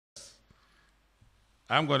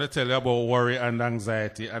I'm going to tell you about worry and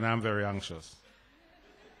anxiety, and I'm very anxious.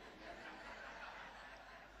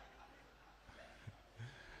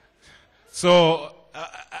 So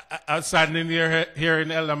I was standing here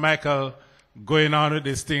hearing Elder Michael going on with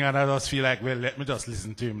this thing, and I just feel like, well, let me just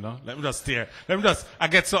listen to him, no? Let me just hear. I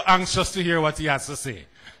get so anxious to hear what he has to say.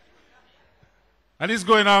 And he's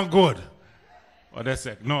going on good. But they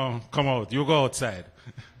said, no, come out, you go outside.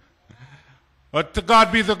 But to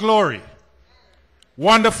God be the glory.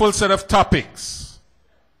 Wonderful set of topics.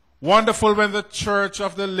 Wonderful when the church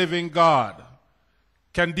of the living God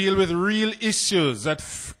can deal with real issues that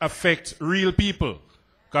affect real people.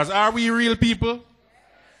 Because are we real people?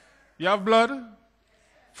 You have blood?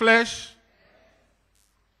 Flesh?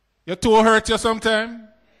 Your toe hurt you sometime?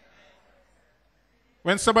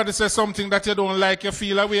 When somebody says something that you don't like, you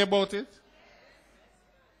feel a way about it?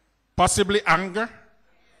 Possibly anger?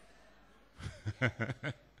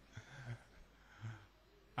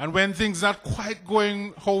 And when things not quite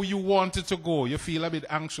going how you want it to go, you feel a bit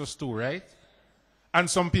anxious too, right? And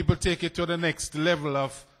some people take it to the next level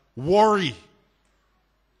of worry.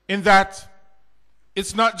 In that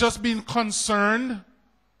it's not just being concerned,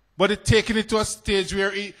 but it's taking it to a stage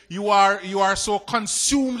where you are so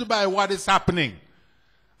consumed by what is happening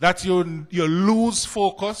that you lose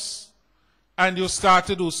focus and you start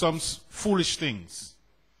to do some foolish things.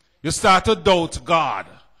 You start to doubt God.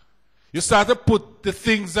 You start to put the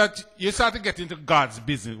things that, you start to get into God's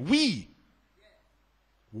business.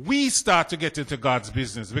 We start to get into God's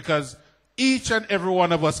business because each and every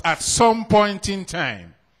one of us at some point in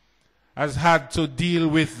time has had to deal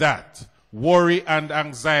with that. Worry and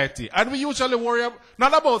anxiety. And we usually worry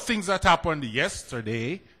not about things that happened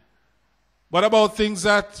yesterday, but about things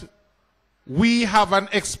that we have an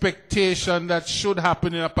expectation that should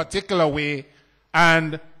happen in a particular way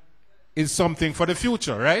and is something for the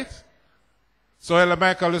future, right? So Elder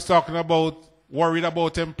Michael is talking about worried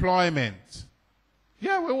about employment.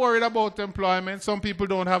 Yeah, we're worried about employment. Some people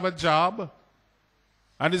don't have a job.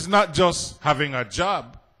 And it's not just having a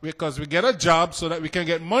job, because we get a job so that we can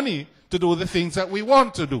get money to do the things that we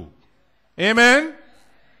want to do. Amen?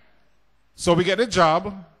 So we get a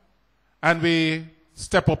job, and we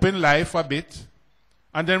step up in life a bit,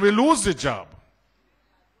 and then we lose the job.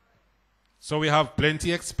 So we have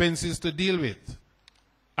plenty expenses to deal with.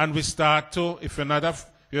 And we start to, if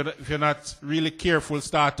you're not really careful,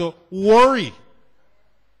 start to worry.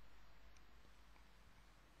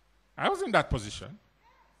 I was in that position.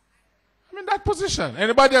 I'm in that position.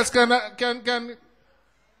 Anybody else can?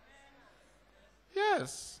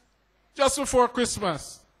 Yes. Just before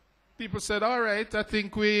Christmas, people said, all right, I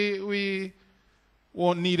think we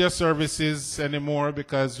won't need your services anymore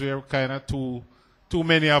because we're kind of too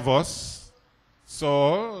many of us.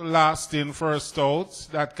 So, last in, first out,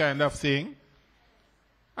 that kind of thing.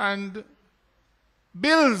 And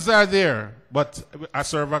bills are there, but I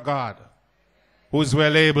serve a God who is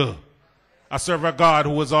well able. I serve a God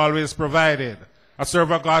who has always provided. I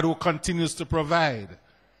serve a God who continues to provide.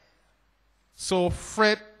 So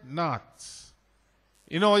fret not.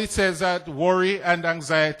 You know, it says that worry and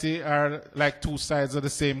anxiety are like two sides of the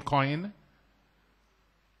same coin.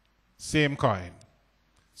 Same coin.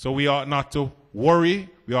 So we ought not to worry.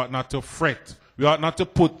 We ought not to fret. We ought not to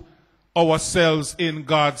put ourselves in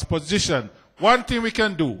God's position. One thing we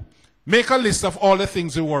can do, make a list of all the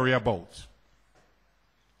things we worry about.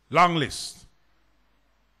 Long list.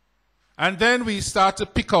 And then we start to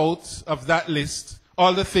pick out of that list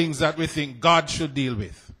all the things that we think God should deal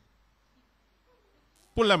with.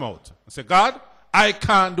 Pull them out. And say, God, I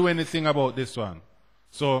can't do anything about this one.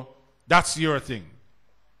 So that's your thing.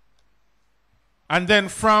 And then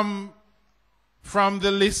from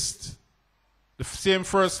the list, the same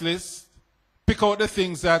first list, pick out the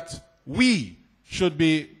things that we should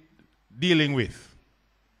be dealing with.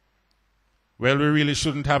 Well, we really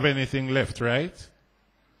shouldn't have anything left, right?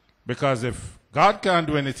 Because if God can't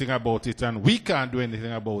do anything about it and we can't do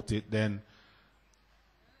anything about it, then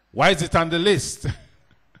why is it on the list?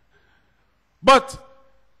 But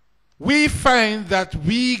we find that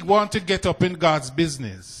we want to get up in God's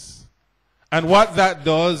business. And what that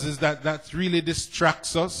does is that really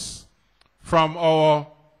distracts us from how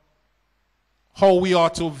we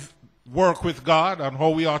ought to work with God and how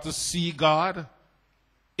we ought to see God.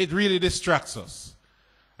 It really distracts us.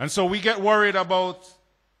 And so we get worried about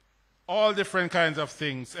all different kinds of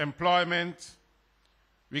things. Employment.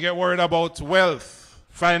 We get worried about wealth,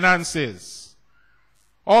 finances.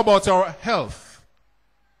 How about our health?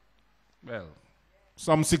 Well,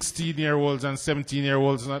 some 16-year-olds and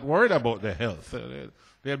 17-year-olds are not worried about their health.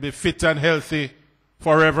 They'll be fit and healthy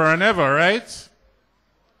forever and ever, right?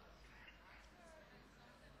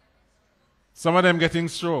 Some of them getting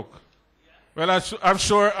stroke. Well, I'm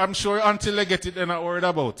sure until they get it, they're not worried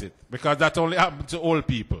about it. Because that only happens to old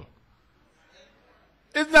people.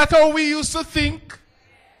 Isn't that how we used to think?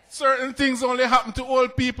 Certain things only happen to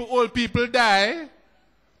old people. Old people die.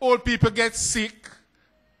 Old people get sick.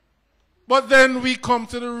 But then we come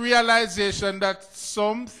to the realization that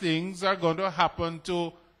some things are going to happen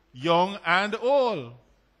to young and old.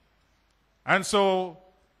 And so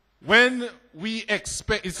when we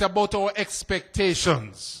expect, it's about our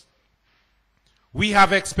expectations. We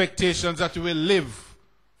have expectations that we will live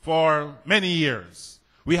for many years.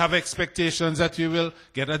 We have expectations that we will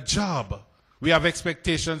get a job. We have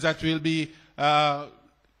expectations that we'll be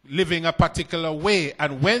living a particular way.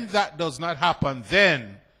 And when that does not happen,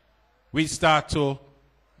 then we start to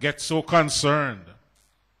get so concerned.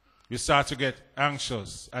 We start to get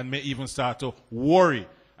anxious and may even start to worry.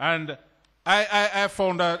 And I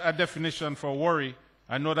found a definition for worry.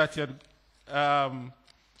 I know that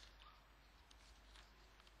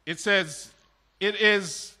it says it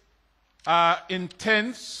is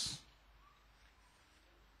intense.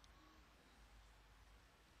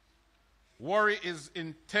 Worry is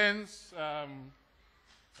intense.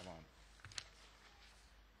 Come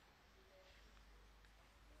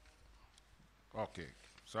on. Okay,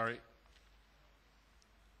 sorry.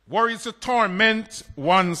 Worry is to torment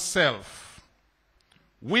oneself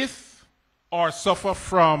with or suffer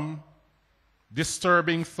from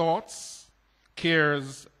disturbing thoughts,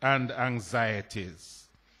 cares, and anxieties.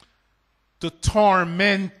 To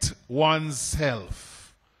torment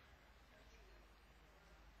oneself.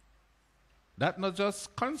 That not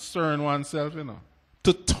just concern oneself, you know.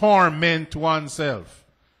 To torment oneself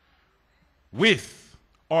with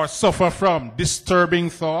or suffer from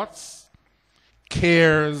disturbing thoughts,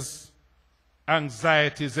 cares,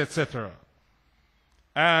 anxieties, etc.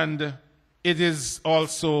 And it is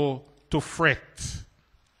also to fret.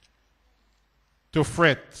 To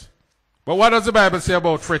fret. But what does the Bible say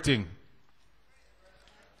about fretting?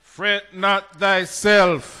 Fret not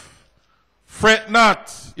thyself. Fret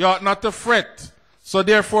not. You ought not to fret. So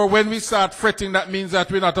therefore, when we start fretting, that means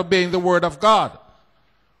that we're not obeying the word of God.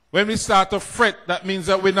 When we start to fret, that means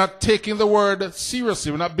that we're not taking the word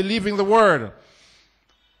seriously. We're not believing the word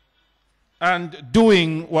and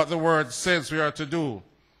doing what the word says we are to do.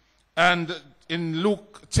 And in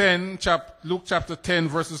Luke chapter 10,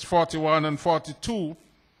 verses 41 and 42,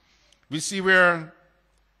 we see where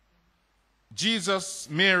Jesus,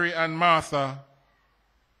 Mary, and Martha,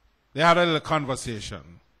 they had a little conversation.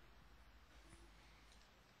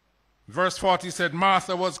 Verse 40 said,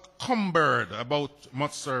 Martha was cumbered about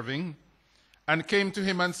much serving, and came to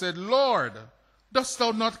him and said, Lord, dost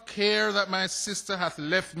thou not care that my sister hath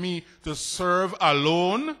left me to serve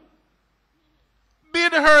alone?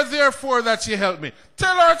 Bid her therefore that she help me.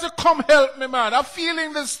 Tell her to come help me, man. I'm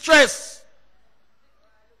feeling the stress.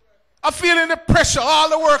 I'm feeling the pressure. All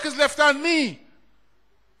the work is left on me.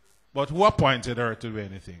 But who appointed her to do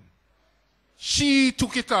anything? She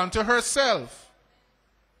took it on to herself.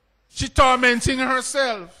 She's tormenting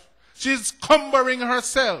herself. She's cumbering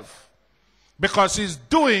herself because she's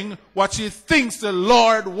doing what she thinks the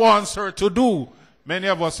Lord wants her to do. Many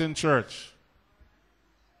of us in church,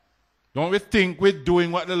 don't we think we're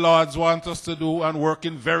doing what the Lord wants us to do and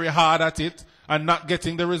working very hard at it and not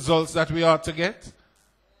getting the results that we ought to get?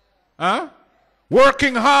 Huh?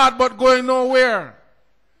 Working hard but going nowhere.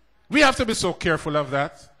 We have to be so careful of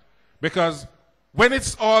that, because when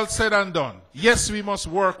it's all said and done, yes, we must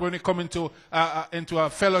work when we come into a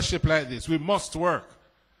fellowship like this. We must work.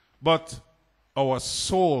 But our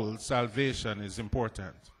soul salvation is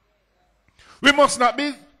important. We must not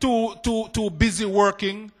be too busy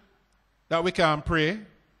working that we can't pray.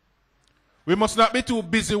 We must not be too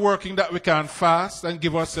busy working that we can't fast and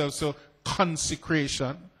give ourselves to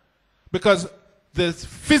consecration. Because the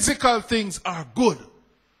physical things are good,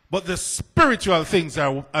 but the spiritual things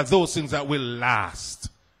are those things that will last.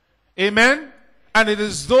 Amen? And it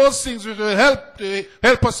is those things which will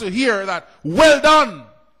help us to hear that, well done.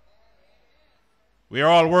 We are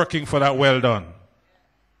all working for that well done.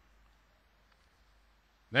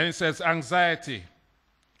 Then it says anxiety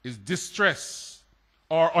is distress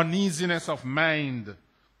or uneasiness of mind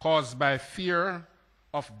caused by fear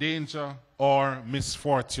of danger or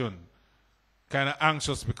misfortune. Kind of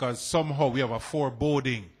anxious because somehow we have a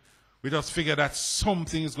foreboding. We just figure that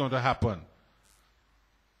something is going to happen.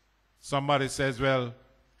 Somebody says, well,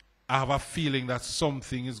 I have a feeling that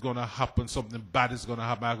something is going to happen, something bad is going to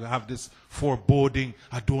happen. I have this foreboding.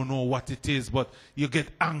 I don't know what it is, but you get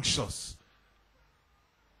anxious.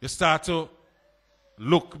 You start to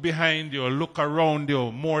look behind you, look around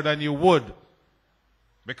you more than you would.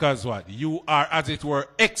 Because what? You are, as it were,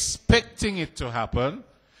 expecting it to happen.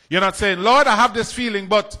 You're not saying, Lord, I have this feeling,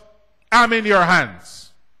 but I'm in your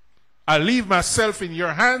hands. I leave myself in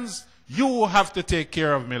your hands. You have to take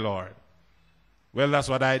care of me, Lord. Well, that's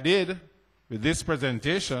what I did with this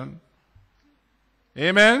presentation.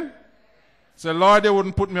 Amen? So, Lord, they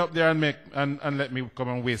wouldn't put me up there and let me come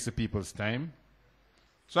and waste the people's time.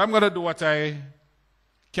 So I'm going to do what I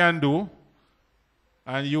can do,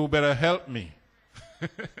 and you better help me.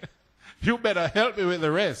 You better help me with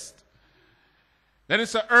the rest. Then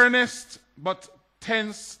it's an earnest but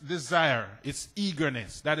tense desire. It's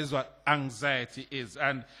eagerness. That is what anxiety is.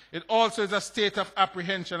 And it also is a state of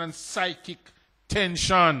apprehension and psychic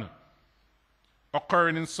tension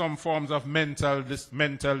occurring in some forms of mental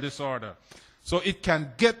disorder. So it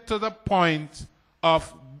can get to the point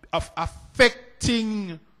of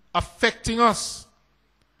affecting us.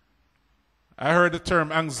 I heard the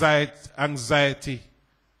term anxiety.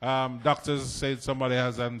 Doctors said somebody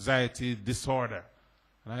has anxiety disorder.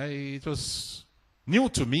 It was new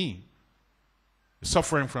to me.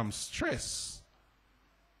 Suffering from stress.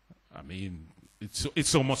 I mean, it's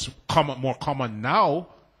so much more common now.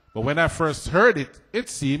 But when I first heard it, it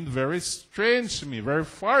seemed very strange to me, very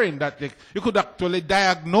foreign that you could actually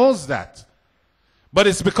diagnose that. But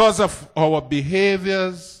it's because of our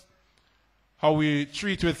behaviors, how we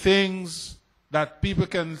treat with things, that people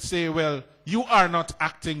can say, well, you are not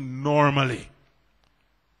acting normally.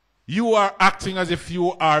 You are acting as if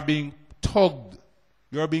you are being tugged.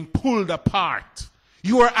 You are being pulled apart.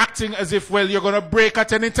 You are acting as if, well, you're going to break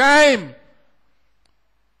at any time.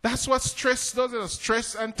 That's what stress does.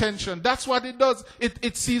 Stress and tension. That's what it does.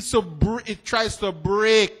 It tries to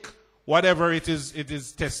break whatever it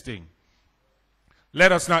is testing.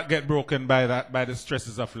 Let us not get broken by the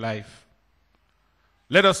stresses of life.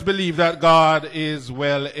 Let us believe that God is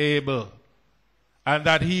well able and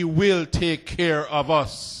that he will take care of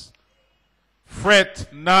us. Fret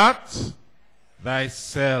not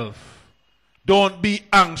thyself. Don't be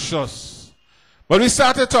anxious. But we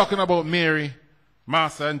started talking about Mary,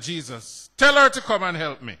 Martha, and Jesus. Tell her to come and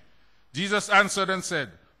help me. Jesus answered and said,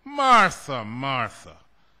 Martha, Martha.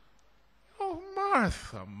 Oh,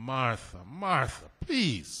 Martha, Martha, Martha,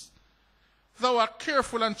 please. Thou art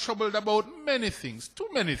careful and troubled about many things. Too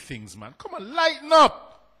many things, man. Come on, lighten up.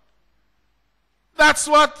 That's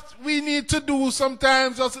what we need to do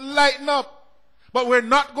sometimes, just lighten up. But we're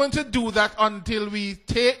not going to do that until we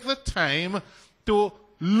take the time to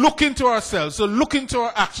look into ourselves, to look into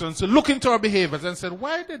our actions, to look into our behaviors and say,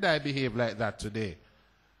 why did I behave like that today?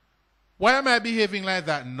 Why am I behaving like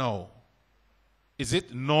that now? Is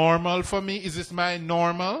it normal for me? Is this my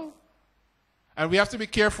normal? And we have to be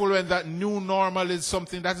careful when that new normal is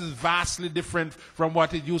something that is vastly different from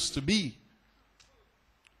what it used to be.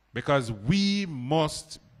 Because we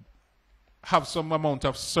must have some amount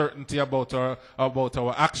of certainty about our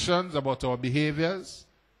actions, about our behaviors.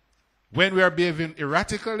 When we are behaving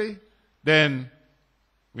erratically, then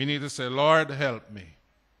we need to say, Lord, help me.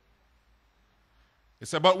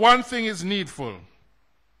 It's about one thing is needful,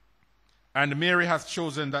 and Mary has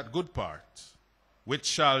chosen that good part, which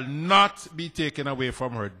shall not be taken away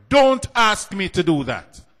from her. Don't ask me to do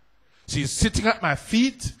that. She's sitting at my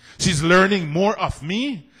feet. She's learning more of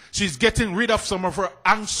me. She's getting rid of some of her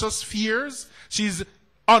anxious fears. She's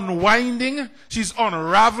unwinding. She's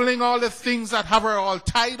unraveling all the things that have her all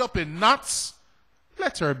tied up in knots.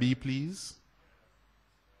 Let her be, please.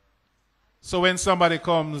 So when somebody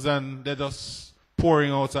comes and they're just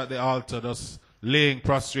pouring out at the altar, just laying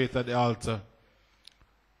prostrate at the altar,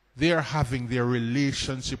 they are having their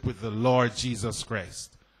relationship with the Lord Jesus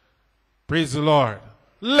Christ. Praise the Lord.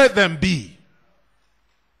 Let them be.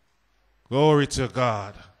 Glory to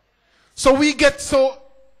God. So we get so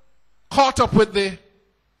caught up with the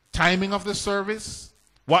timing of the service,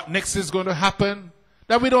 what next is going to happen,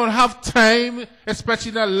 that we don't have time,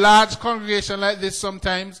 especially in a large congregation like this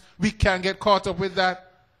sometimes. We can get caught up with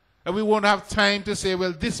that. And we won't have time to say,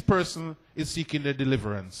 well, this person is seeking the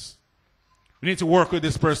deliverance. We need to work with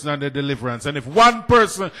this person on the deliverance. And if one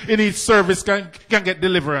person in each service can get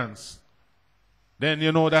deliverance, then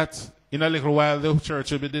you know that in a little while the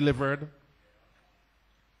church will be delivered.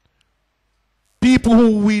 People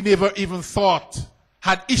who we never even thought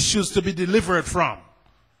had issues to be delivered from.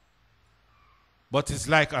 But it's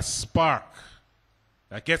like a spark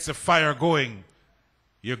that gets a fire going.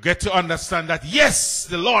 You get to understand that, yes,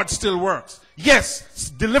 the Lord still works. Yes,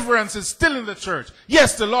 deliverance is still in the church.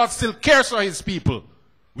 Yes, the Lord still cares for his people.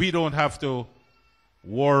 We don't have to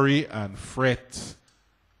worry and fret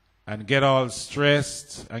and get all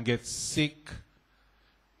stressed and get sick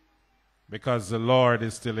because the Lord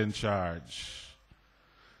is still in charge.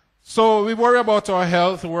 So we worry about our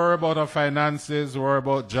health, we worry about our finances, we worry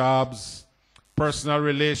about jobs, personal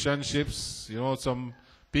relationships. You know, some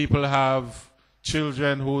people have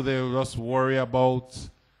children who they just worry about.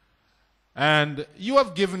 And you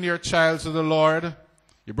have given your child to the Lord.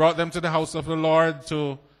 You brought them to the house of the Lord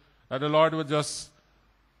that the Lord would just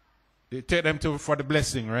take them for the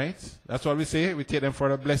blessing, right? That's what we say. We take them for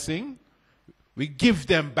the blessing. We give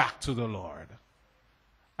them back to the Lord.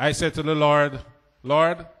 I said to the Lord,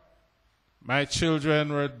 Lord, my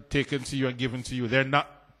children were taken to you and given to you.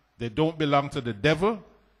 They don't belong to the devil.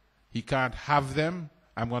 He can't have them.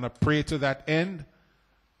 I'm going to pray to that end.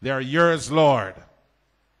 They are yours, Lord.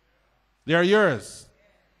 They are yours.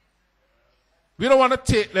 We don't want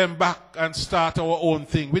to take them back and start our own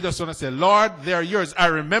thing. We just want to say, Lord, they are yours. I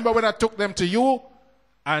remember when I took them to you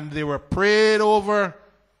and they were prayed over,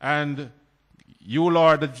 and you,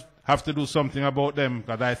 Lord, have to do something about them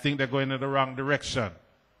because I think they're going in the wrong direction.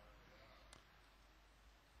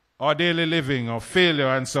 Our daily living, our failure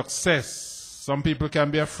and success. Some people can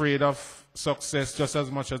be afraid of success just as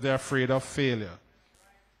much as they're afraid of failure.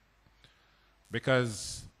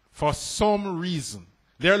 Because for some reason,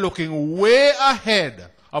 they're looking way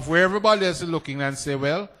ahead of where everybody else is looking and say,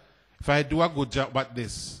 well, if I do a good job at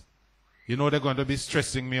this, you know they're going to be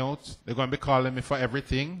stressing me out. They're going to be calling me for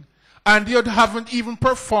everything. And you haven't even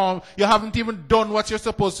performed, you haven't even done what you're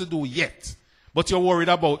supposed to do yet. But you're worried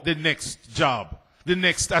about the next job, the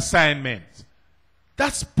next assignment.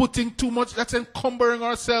 That's putting too much, that's encumbering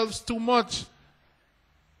ourselves too much.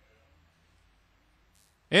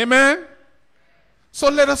 Amen? So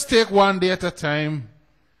let us take one day at a time,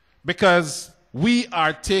 because we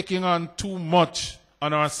are taking on too much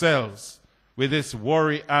on ourselves with this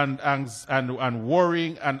worry and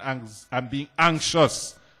worrying and being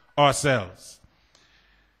anxious ourselves.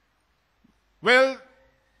 Well,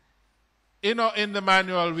 you know, in the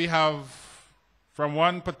manual we have from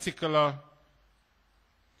one particular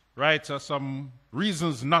writer some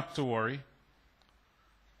reasons not to worry.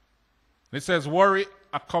 It says worry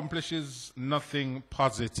accomplishes nothing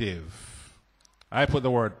positive. I put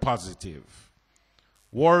the word positive.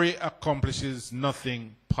 Worry accomplishes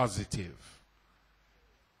nothing positive.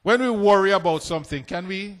 When we worry about something, can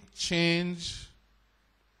we change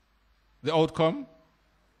the outcome?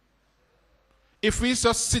 If we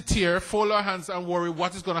just sit here, fold our hands and worry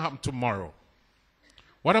what is going to happen tomorrow?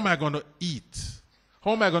 What am I going to eat?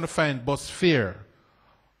 How am I going to find bus fare?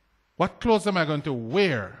 What clothes am I going to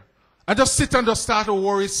wear? And just sit and just start to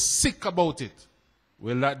worry sick about it.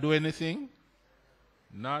 Will that do anything?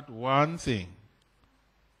 Not one thing.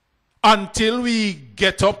 Until we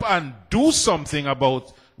get up and do something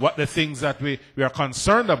about what the things that we are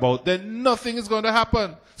concerned about, then nothing is going to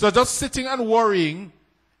happen. So just sitting and worrying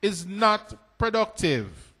is not productive.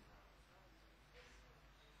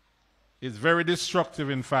 It's very destructive,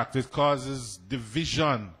 in fact. It causes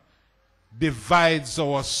division, divides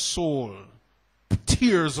our soul,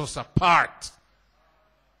 tears us apart.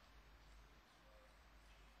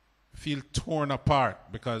 Feel torn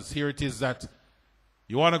apart, because here it is that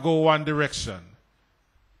you want to go one direction,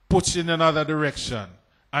 push in another direction,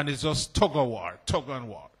 and it's just tug of war, tug and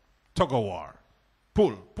war, tug of war.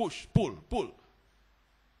 Pull, push, pull, pull.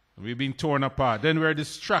 We've been torn apart. Then we're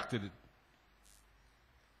distracted.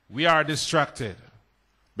 We are distracted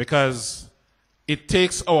because it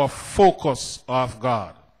takes our focus off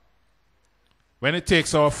God. When it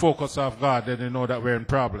takes our focus off God, then you know that we're in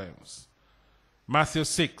problems. Matthew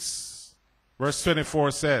 6, verse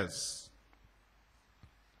 24 says,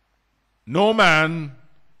 no man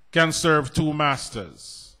can serve two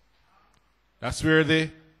masters. That's where the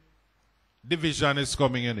division is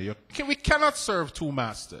coming in. We cannot serve two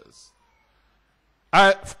masters.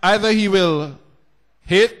 Either he will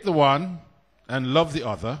hate the one and love the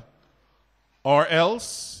other, or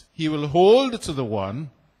else he will hold to the one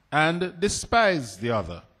and despise the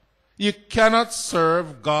other. You cannot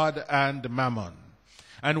serve God and mammon.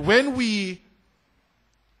 And when we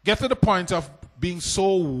get to the point of being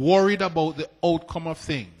so worried about the outcome of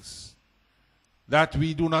things that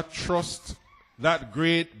we do not trust that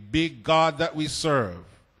great big God that we serve,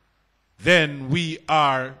 then we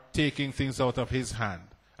are taking things out of his hand.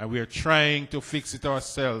 And we are trying to fix it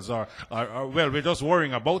ourselves. Or well, we're just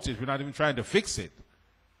worrying about it. We're not even trying to fix it.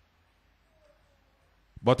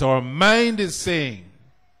 But our mind is saying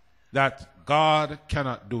that God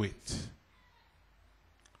cannot do it.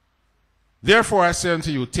 Therefore I say unto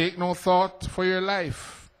you, take no thought for your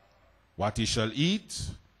life, what ye shall eat,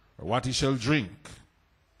 or what ye shall drink,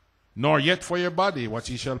 nor yet for your body, what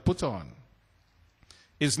ye shall put on.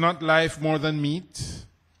 Is not life more than meat,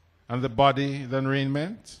 and the body than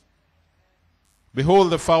raiment? Behold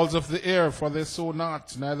the fowls of the air, for they sow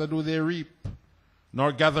not, neither do they reap,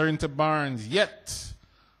 nor gather into barns, yet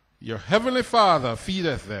your heavenly Father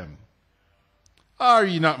feedeth them. Are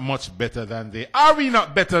ye not much better than they? Are we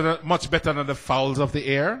not much better than the fowls of the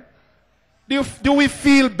air? Do we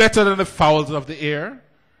feel better than the fowls of the air?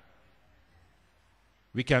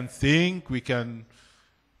 We can think, we can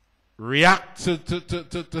react to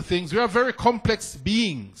things. We are very complex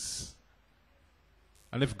beings.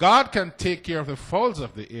 And if God can take care of the fowls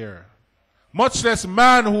of the air, much less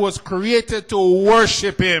man who was created to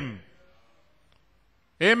worship him.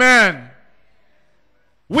 Amen.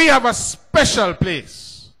 We have a special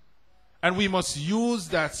place, and we must use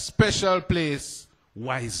that special place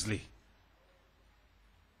wisely.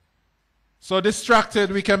 So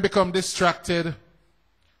distracted, we can become distracted,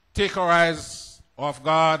 take our eyes off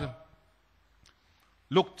God,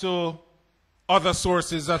 look to other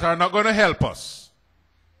sources that are not going to help us.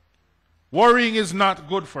 Worrying is not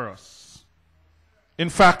good for us. In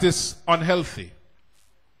fact, it's unhealthy.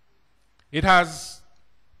 It has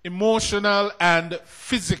emotional and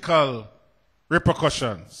physical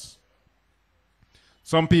repercussions.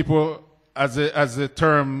 Some people, as the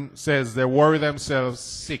term says, they worry themselves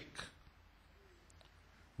sick.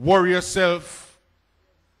 Worry yourself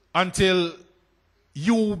until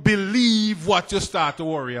you believe what you start to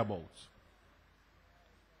worry about.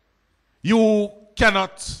 You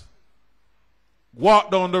cannot walk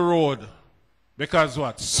down the road because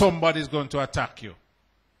what? Somebody's going to attack you.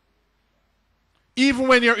 Even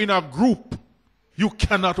when you're in a group, you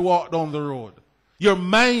cannot walk down the road. Your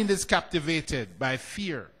mind is captivated by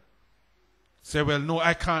fear. Say, well, no,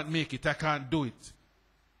 I can't make it. I can't do it.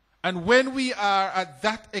 And when we are at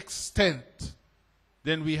that extent,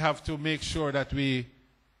 then we have to make sure that we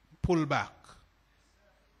pull back.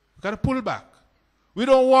 We've got to pull back. We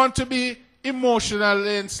don't want to be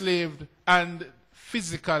emotionally enslaved and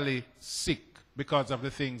physically sick because of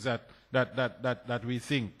the things that we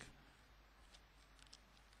think.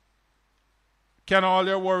 Can all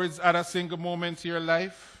your worries add a single moment to your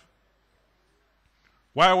life?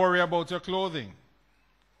 Why worry about your clothing?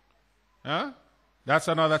 Huh? That's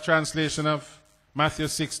another translation of Matthew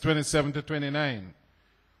 6:27 to 29.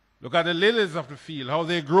 Look at the lilies of the field, how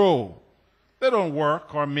they grow. They don't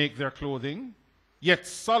work or make their clothing. Yet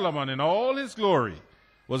Solomon in all his glory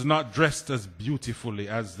was not dressed as beautifully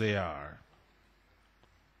as they are.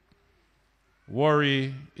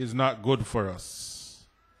 Worry is not good for us.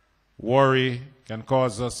 Worry can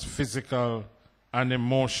cause us physical and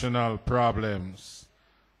emotional problems.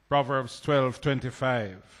 Proverbs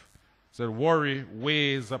 12:25 said, worry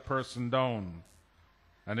weighs a person down.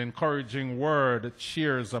 An encouraging word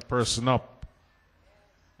cheers a person up.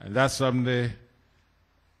 And that's from the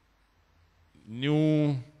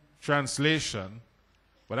New Translation.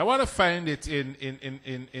 But I want to find it in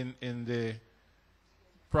the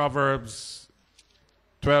Proverbs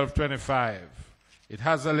 12:25. It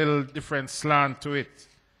has a little different slant to it.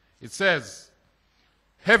 It says,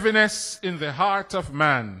 heaviness in the heart of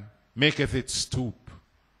man maketh it stoop.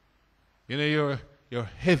 You know, you're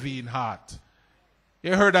heavy in heart.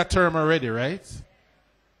 You heard that term already, right?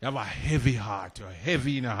 You have a heavy heart. You're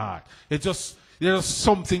heavy in the heart. There's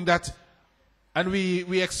something that, and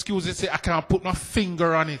we excuse it, say, I can't put my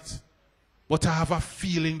finger on it. But I have a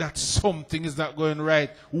feeling that something is not going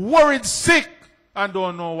right. Worried sick and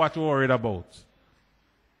don't know what to worry about.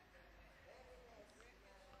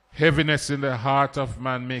 Heaviness in the heart of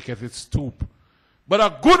man maketh it stoop. But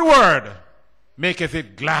a good word maketh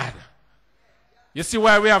it glad. You see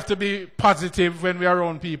why we have to be positive when we are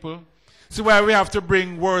around people? See why we have to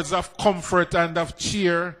bring words of comfort and of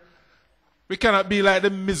cheer? We cannot be like the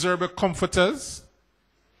miserable comforters.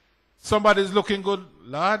 Somebody's looking good.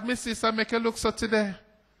 Lord, missus, I make you look so today.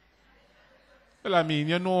 Well, I mean,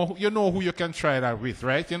 you know who you can try that with,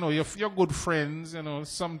 right? You know, you're good friends, you know,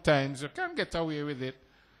 sometimes you can get away with it.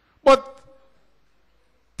 But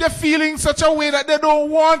they're feeling such a way that they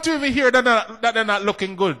don't want to even hear that they're not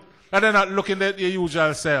looking good, that they're not looking their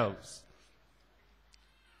usual selves.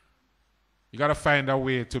 You got to find a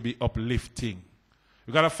way to be uplifting.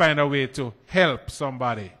 You got to find a way to help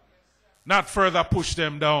somebody. Not further push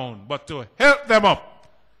them down, but to help them up.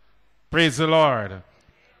 Praise the Lord.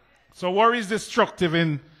 So worry is destructive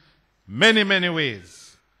in many, many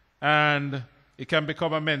ways. And it can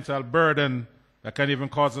become a mental burden that can even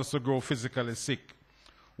cause us to grow physically sick.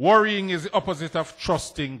 Worrying is the opposite of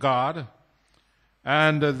trusting God.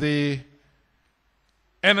 And the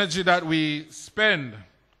energy that we spend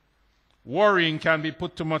worrying can be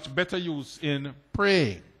put to much better use in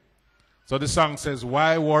praying. So the song says,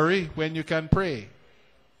 why worry when you can pray?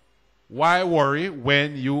 Why worry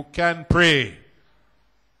when you can pray?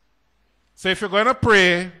 So if you're going to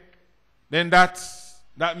pray, then that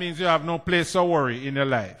means you have no place of worry in your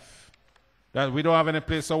life. That we don't have any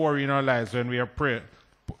place of worry in our lives when we are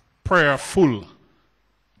prayerful. Prayerful.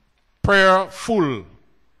 You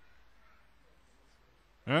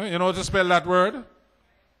know how to spell that word?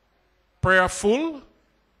 Prayerful?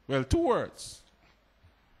 Well, 2 words.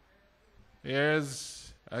 I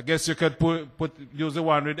guess you could use the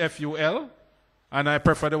one with F-U-L, and I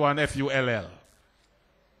prefer the one F-U-L-L.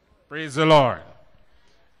 Praise the Lord.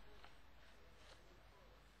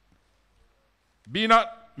 Be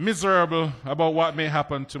not miserable about what may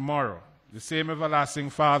happen tomorrow. The same everlasting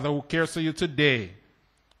Father who cares for you today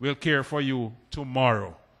will care for you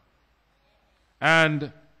tomorrow. And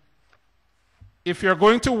if you're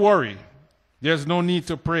going to worry, there's no need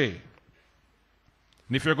to pray.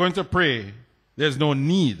 And if you're going to pray, there's no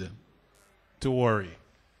need to worry.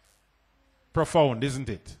 Profound, isn't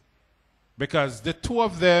it? Because the two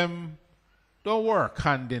of them don't work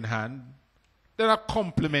hand in hand. They're not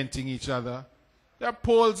complementing each other. They're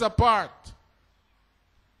poles apart.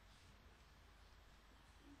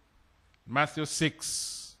 Matthew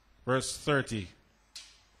 6, verse 30.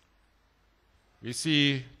 We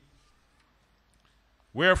see,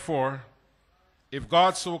 wherefore, if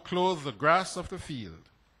God so clothe the grass of the field,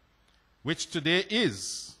 which today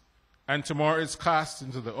is, and tomorrow is cast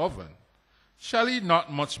into the oven, shall he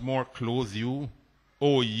not much more clothe you,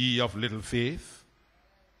 O ye of little faith?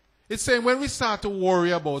 It's saying when we start to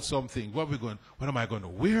worry about something, what am I going to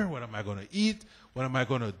wear? What am I going to eat? What am I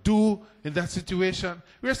going to do in that situation?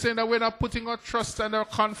 We're saying that we're not putting our trust and our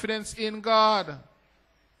confidence in God.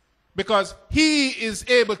 Because he is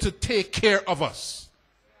able to take care of us.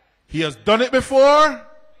 He has done it before,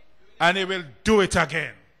 and he will do it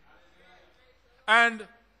again. And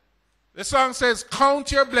the song says,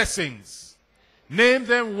 count your blessings. Name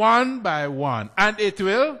them one by one, and it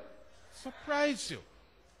will surprise you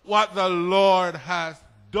what the Lord has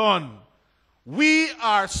done. We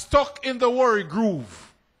are stuck in the worry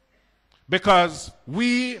groove because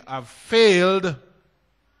we have failed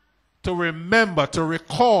to remember, to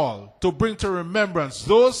recall, to bring to remembrance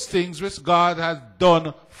those things which God has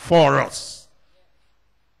done for us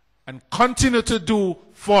and continue to do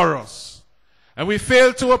for us. And we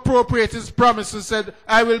fail to appropriate his promises, said,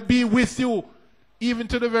 I will be with you even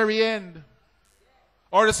to the very end.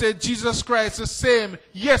 Or to say, Jesus Christ the same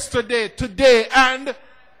yesterday, today, and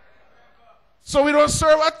so we don't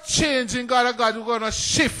serve a changing God, a God who's going to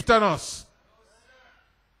shift on us.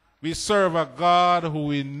 We serve a God who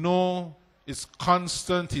we know is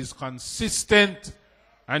constant, is consistent,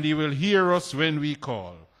 and he will hear us when we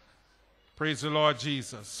call. Praise the Lord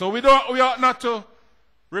Jesus. So we ought not to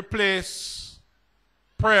replace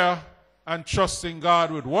prayer and trusting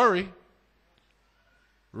God with worry.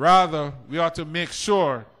 Rather, we ought to make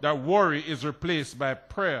sure that worry is replaced by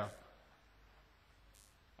prayer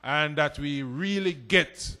and that we really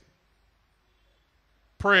get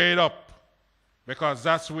prayed up, because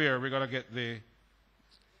that's where we're going to get the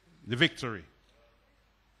victory.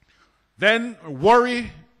 Then worrying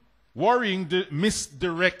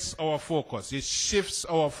misdirects our focus. It shifts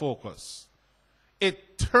our focus.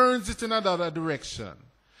 It turns it in another direction.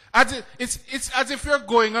 It's as if you're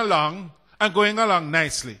going along and going along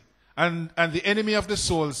nicely. And the enemy of the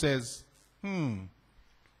soul says,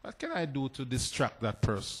 what can I do to distract that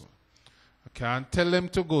person? I can't tell them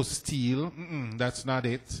to go steal. That's not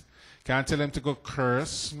it. Can't tell them to go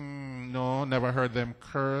curse. No, never heard them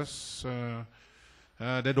curse.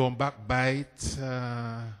 They don't backbite.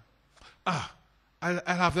 I'll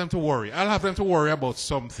have them to worry. I'll have them to worry about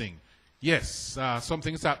something. Yes,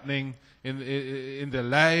 something's happening in their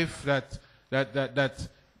life that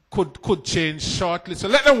could change shortly. So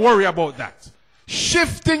let them worry about that.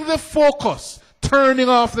 Shifting the focus, turning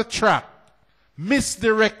off the trap,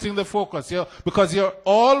 misdirecting the focus. Because you're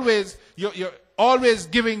always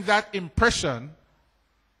giving that impression,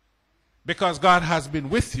 because God has been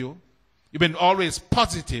with you. You've been always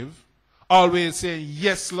positive, always saying,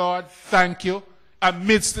 yes, Lord, thank you.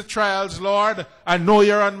 Amidst the trials, Lord, I know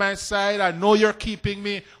you're on my side. I know you're keeping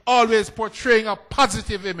me. Always portraying a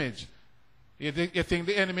positive image. You think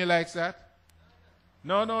the enemy likes that?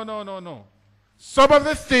 No. Some of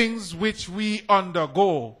the things which we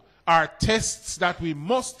undergo are tests that we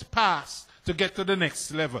must pass to get to the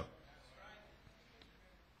next level.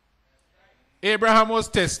 Abraham was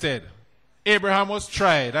tested. Abraham was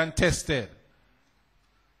tried and tested.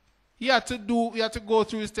 He had to go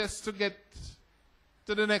through his tests to get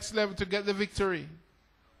to the next level, to get the victory.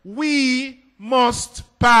 We must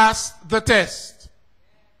pass the test.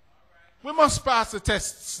 We must pass the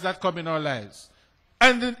tests that come in our lives.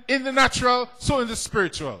 And in the natural, so in the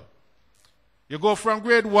spiritual. You go from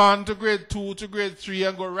grade 1 to grade 2 to grade 3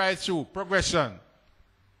 and go right through. Progression.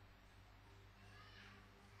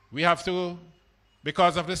 We have to,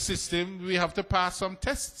 because of the system, we have to pass some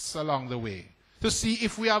tests along the way to see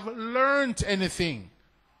if we have learned anything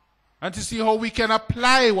and to see how we can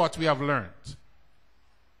apply what we have learned.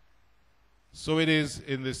 So it is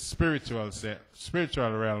in the spiritual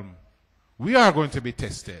realm. We are going to be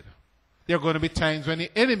tested. There are going to be times when the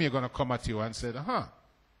enemy is going to come at you and say,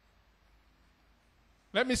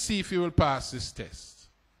 let me see if you will pass this test.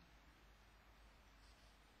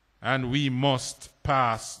 And we must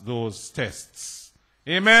pass those tests.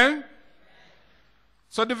 Amen?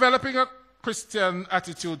 So developing a Christian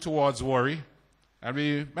attitude towards worry. And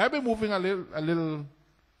we might be moving a little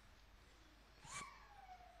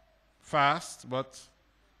fast, but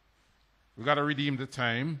we've got to redeem the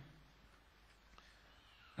time.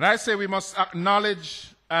 And I say we must acknowledge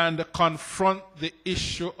and confront the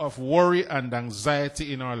issue of worry and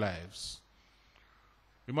anxiety in our lives.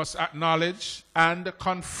 We must acknowledge and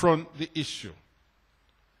confront the issue.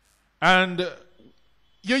 And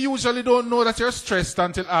you usually don't know that you're stressed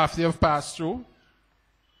until after you've passed through.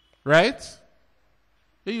 Right?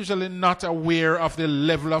 You're usually not aware of the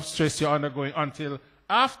level of stress you're undergoing until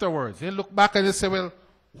afterwards. You look back and you say, well,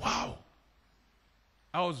 wow,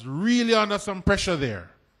 I was really under some pressure there.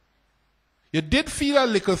 You did feel a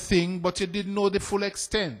little thing, but you didn't know the full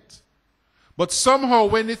extent. But somehow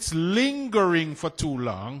when it's lingering for too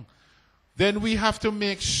long, then we have to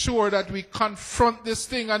make sure that we confront this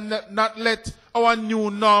thing and not let our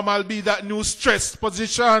new normal be that new stressed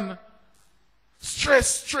position. Stress,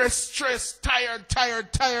 stress, stress, tired,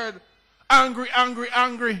 tired, tired, angry, angry,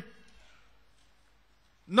 angry.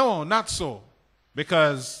 No, not so.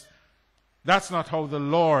 Because that's not how the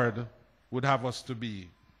Lord would have us to be.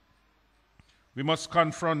 We must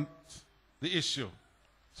confront the issue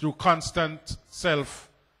through constant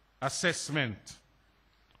self-assessment.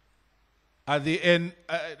 At the end,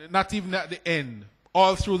 not even at the end,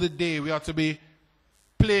 all through the day, we ought to be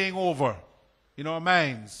playing over in our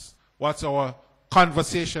minds what our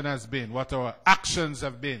conversation has been, what our actions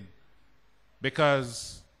have been.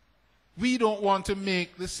 Because we don't want to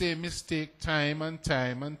make the same mistake time and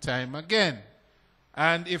time and time again.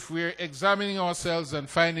 And if we're examining ourselves and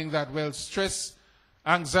finding that, well, stress,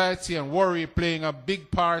 anxiety, and worry playing a big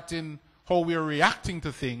part in how we're reacting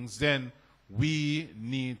to things, then we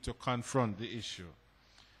need to confront the issue.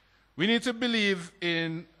 We need to believe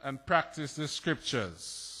in and practice the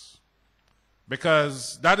scriptures,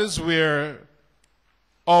 because that is where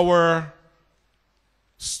our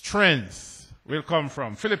strength will come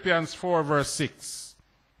from. Philippians 4 verse 6.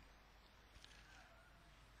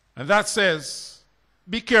 And that says,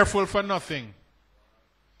 be careful for nothing,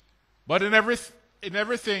 but in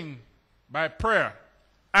everything by prayer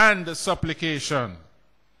and supplication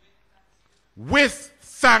with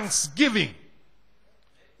thanksgiving.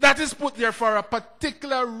 That is put there for a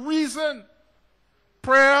particular reason.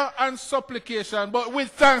 Prayer and supplication, but with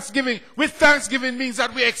thanksgiving. With thanksgiving means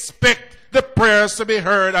that we expect the prayers to be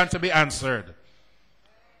heard and to be answered.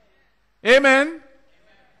 Amen?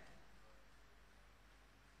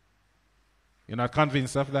 You're not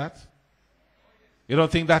convinced of that? You don't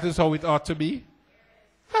think that is how it ought to be?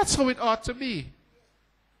 That's how it ought to be.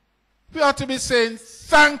 We ought to be saying,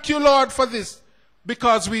 thank you, Lord, for this.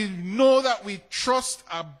 Because we know that we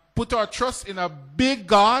put our trust in a big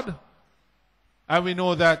God. And we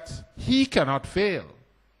know that He cannot fail.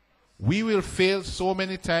 We will fail so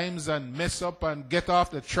many times and mess up and get off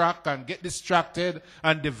the track and get distracted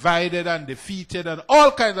and divided and defeated and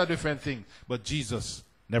all kinds of different things. But Jesus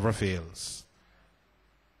never fails.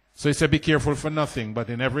 So He said, be careful for nothing, but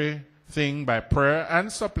in everything by prayer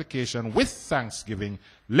and supplication with thanksgiving,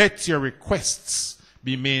 let your requests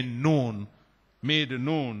be made known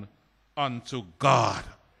unto God.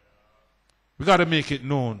 We got to make it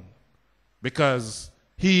known, because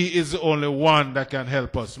He is the only one that can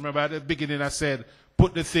help us. Remember at the beginning I said,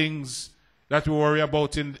 put the things that we worry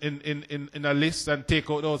about in a list and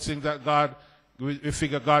take out those things that we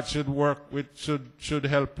figure God should work with, should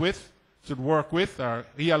help with, should work with, or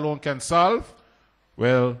He alone can solve.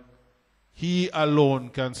 Well, He alone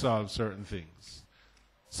can solve certain things.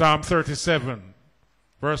 Psalm 37,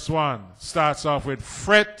 verse 1, starts off with,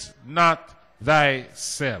 fret not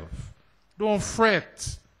thyself. Don't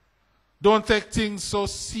fret. Don't take things so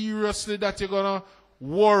seriously that you're going to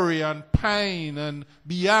worry and pine and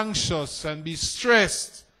be anxious and be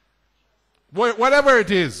stressed. Whatever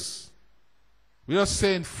it is. We're just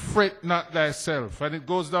saying, fret not thyself. And it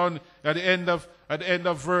goes down at the end of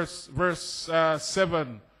verse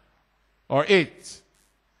 7 or 8.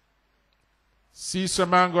 Cease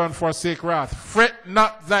from anger and forsake wrath. Fret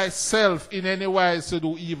not thyself in any wise to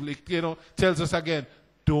do evil. It, tells us again,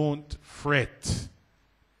 don't fret.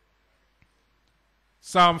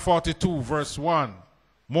 Psalm 42 verse 1.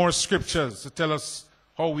 More scriptures to tell us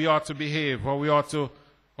how we ought to behave, how we ought to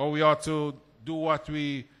do what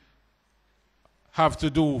we have to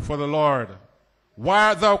do for the Lord. Why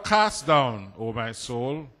art thou cast down, O my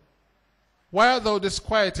soul? Why art thou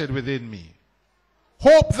disquieted within me?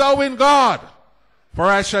 Hope thou in God, for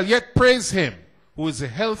I shall yet praise him, who is the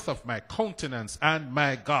health of my countenance and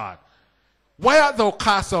my God. Why art thou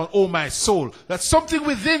cast down, O my soul? That's something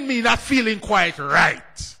within me not feeling quite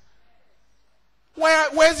right.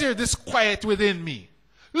 Where's here this quiet within me?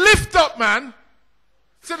 Lift up, man.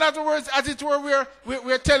 So in other words, as it were,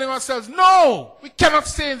 we're telling ourselves, no, we cannot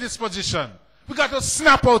stay in this position. We got to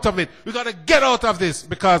snap out of it. We got to get out of this.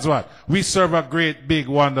 Because what? We serve a great, big,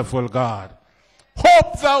 wonderful God.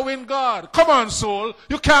 Hope thou in God. Come on, soul.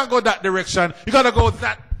 You can't go that direction. You got to go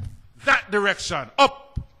that direction.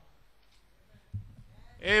 Up.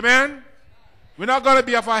 Amen? We're not going to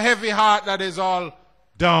be of a heavy heart that is all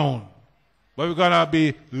down. But we're going to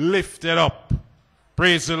be lifted up.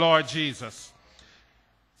 Praise the Lord Jesus.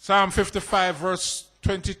 Psalm 55 verse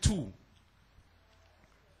 22.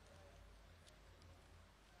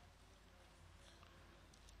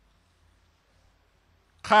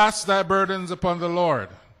 Cast thy burdens upon the Lord,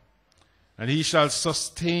 and he shall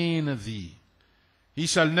sustain thee. He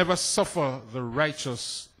shall never suffer the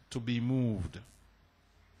righteous to be moved.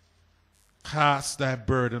 Cast thy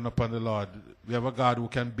burden upon the Lord. We have a God who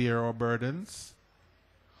can bear our burdens.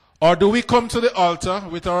 Or do we come to the altar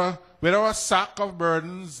with our sack of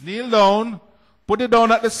burdens, kneel down, put it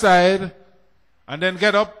down at the side, and then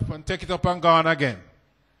get up and take it up and gone again?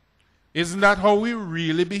 Isn't that how we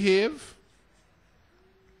really behave?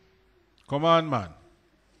 Come on, man.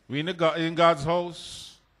 We in God's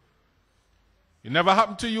house. It never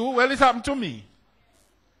happened to you. Well, it happened to me.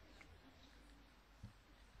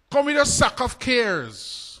 Come with a sack of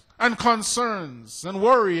cares and concerns and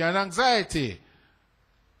worry and anxiety.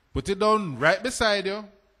 Put it down right beside you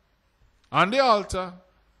on the altar.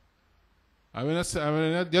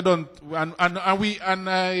 You don't, and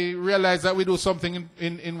I realize that we do something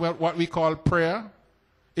in what we call prayer.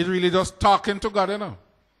 It really just talking to God, you know.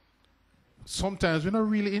 Sometimes we're not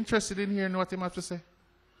really interested in hearing what he has to say.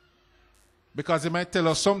 Because he might tell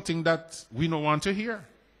us something that we don't want to hear.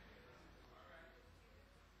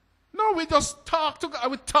 No, we just talk to God.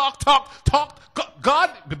 We talk.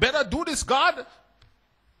 God, we better do this, God.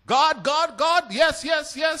 God. Yes.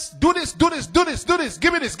 Do this.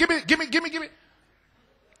 Give me this. Give me.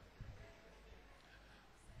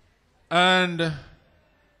 And at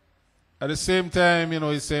the same time,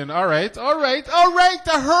 he's saying, all right.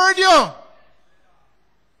 I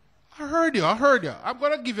heard you. I'm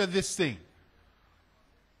going to give you this thing.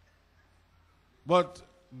 But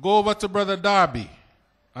go over to Brother Darby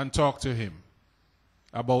and talk to him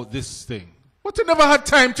about this thing. But you never had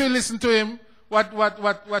time to listen to him,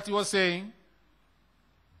 what he was saying.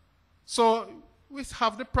 So we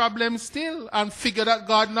have the problem still and figure that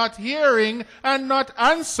God not hearing and not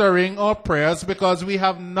answering our prayers because we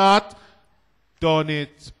have not done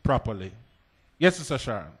it properly. Yes, Sister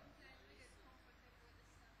Sharon.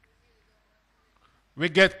 We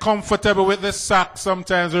get comfortable with the sack.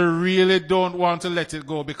 Sometimes we really don't want to let it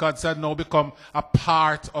go because it has now become a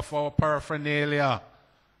part of our paraphernalia.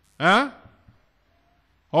 Huh?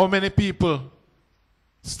 How many people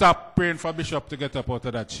stop praying for Bishop to get up out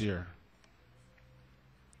of that chair?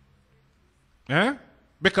 Eh?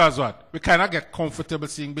 Because what? We cannot get comfortable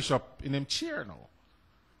seeing Bishop in him chair now.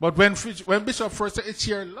 But when Bishop first said his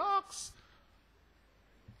chair locks,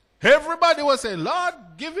 everybody was saying, Lord,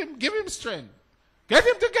 give him strength. Get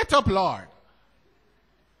him to get up, Lord.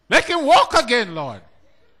 Make him walk again, Lord.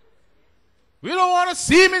 We don't want to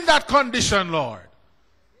see him in that condition, Lord.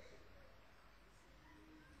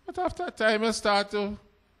 But after a time, you start to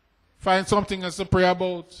find something else to pray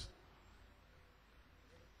about.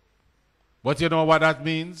 But you know what that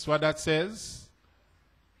means, what that says?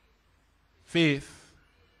 Faith.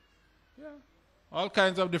 Yeah. All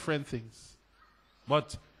kinds of different things.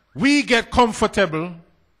 But we get comfortable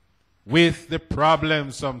with the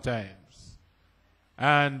problem sometimes.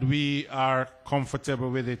 And we are comfortable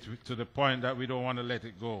with it to the point that we don't want to let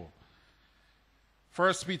it go.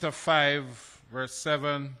 1 Peter 5, verse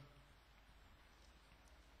 7.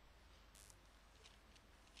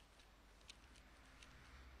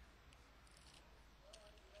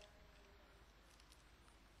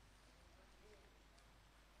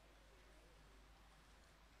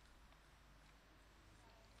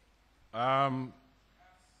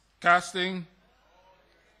 Casting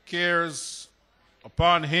cares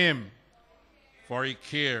upon him, for he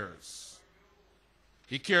cares.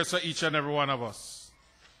 He cares for each and every one of us.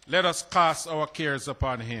 Let us cast our cares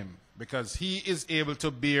upon him, because he is able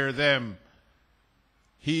to bear them.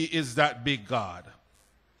 He is that big God.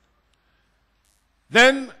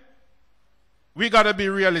 Then we got to be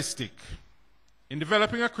realistic. In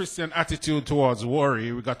developing a Christian attitude towards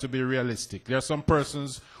worry, we got to be realistic. There are some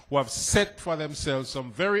persons who have set for themselves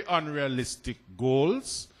some very unrealistic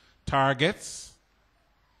goals, targets,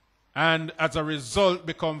 and as a result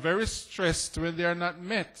become very stressed when they are not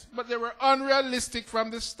met. But they were unrealistic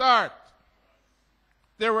from the start.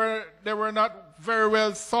 They were not very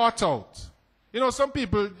well thought out. You know, some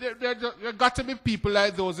people, there got to be people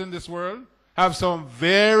like those in this world, have some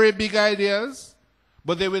very big ideas,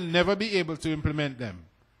 but they will never be able to implement them.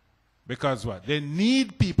 Because what? They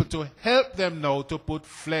need people to help them now to put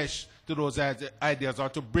flesh to those ideas, or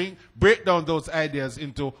to break down those ideas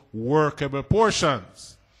into workable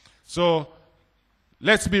portions. So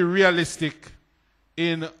let's be realistic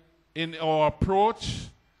in our approach.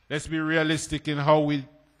 Let's be realistic in how we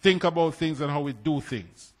think about things and how we do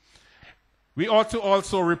things. We ought to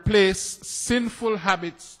also replace sinful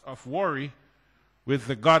habits of worry with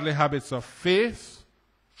the godly habits of faith,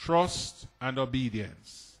 trust, and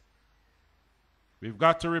obedience. We've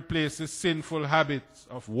got to replace the sinful habits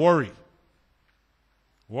of worry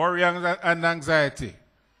and anxiety.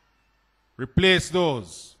 Replace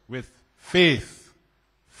those with faith.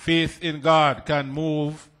 Faith in God can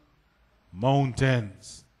move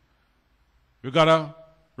mountains. We've got to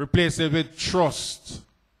replace it with trust.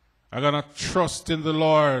 I'm going to trust in the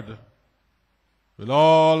Lord with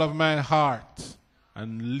all of my heart.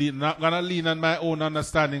 And not going to lean on my own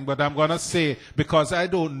understanding, but I'm going to say, because I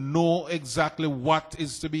don't know exactly what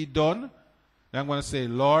is to be done, I'm going to say,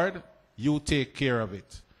 Lord, you take care of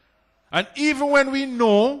it. And even when we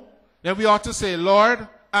know, then we ought to say, Lord,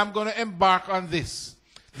 I'm going to embark on this.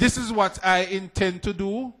 This is what I intend to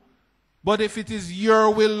do. But if it is your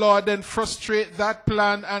will, Lord, then frustrate that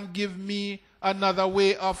plan and give me another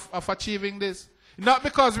way of achieving this. Not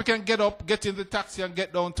because we can get up, get in the taxi and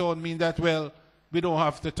get downtown, mean that, well, we don't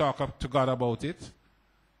have to talk up to God about it.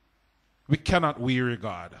 We cannot weary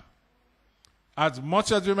God. As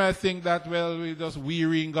much as we might think that, well, we're just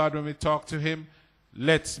wearying God when we talk to him,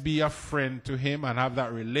 let's be a friend to him and have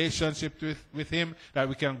that relationship with him, that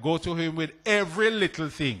we can go to him with every little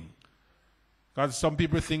thing. Because some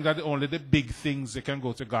people think that only the big things they can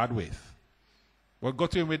go to God with. Well, go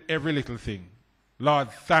to him with every little thing.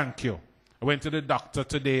 Lord, thank you. I went to the doctor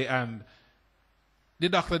today and the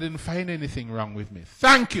doctor didn't find anything wrong with me.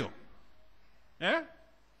 Thank you. Yeah?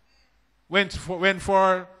 Went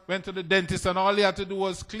to the dentist and all he had to do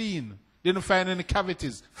was clean. Didn't find any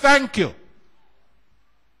cavities. Thank you.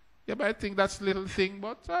 You might think that's a little thing,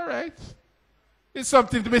 but all right. It's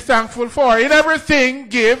something to be thankful for. In everything,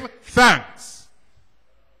 give thanks.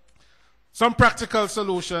 Some practical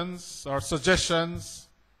solutions or suggestions.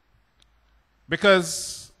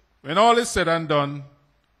 Because when all is said and done,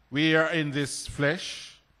 we are in this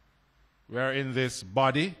flesh. We are in this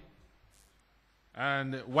body.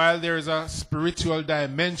 And while there is a spiritual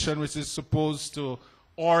dimension which is supposed to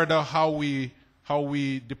order how we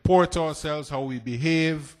deport ourselves, how we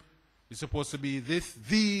behave, it's supposed to be the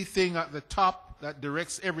thing at the top that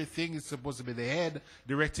directs everything. It's supposed to be the head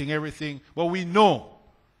directing everything. But we know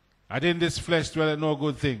that in this flesh dwelleth no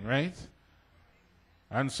good thing, right?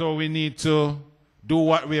 And so we need to do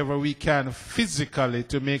whatever we can physically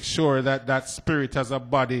to make sure that that spirit has a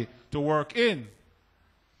body to work in.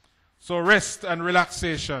 So rest and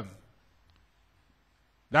relaxation,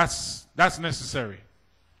 that's necessary.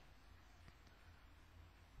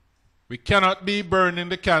 We cannot be burning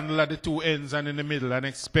the candle at the two ends and in the middle and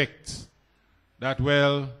expect that,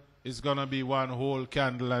 well, it's going to be one whole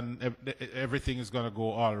candle and everything is going to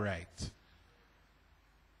go all right.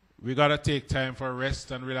 We got to take time for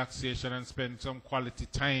rest and relaxation and spend some quality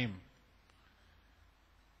time.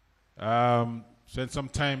 Spend some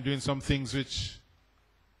time doing some things which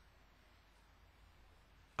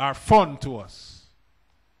are fun to us.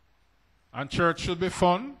 And church should be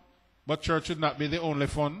fun, but church should not be the only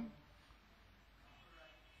fun.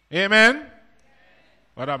 Amen?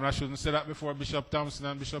 But I shouldn't say that before Bishop Thompson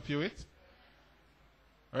and Bishop Hewitt.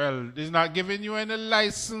 Well, he's not giving you any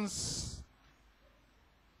license.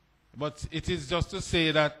 But it is just to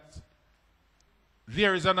say that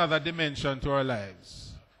there is another dimension to our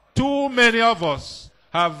lives. Too many of us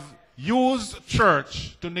have used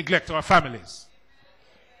church to neglect our families.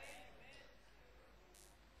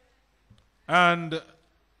 And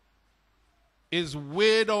is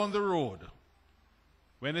way down the road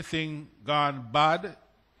when the thing gone bad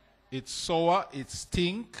it sour, it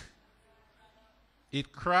stink,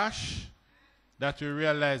 it crash, that we're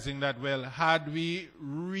realizing that, well, had we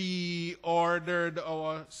reordered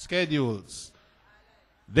our schedules,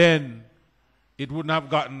 then it wouldn't have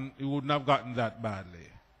gotten that badly.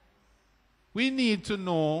 We need to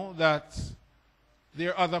know that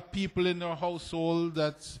there are other people in our household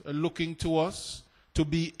that are looking to us to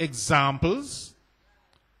be examples.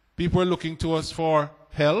 People are looking to us for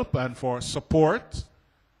help and for support.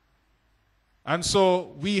 And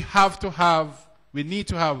so we need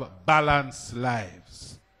to have balanced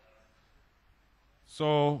lives.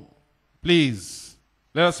 So please,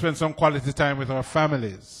 let us spend some quality time with our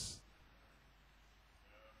families.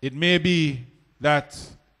 It may be that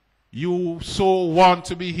you so want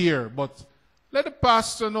to be here, but let the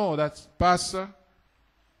pastor know that, Pastor,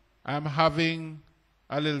 I'm having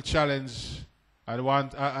a little challenge.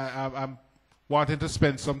 I'm wanting to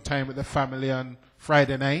spend some time with the family on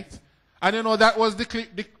Friday night. And you know, that was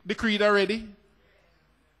decreed already.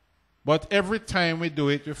 But every time we do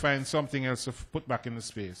it, we find something else to put back in the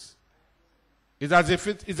space. It's as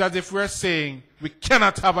if we're saying we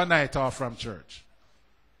cannot have a night off from church.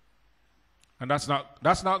 And that's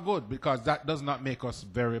not good, because that does not make us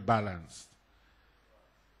very balanced.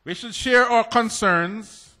 We should share our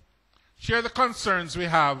concerns, share the concerns we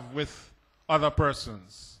have with other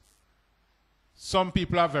persons. Some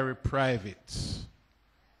people are very private.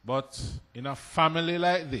 But in a family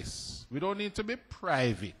like this, we don't need to be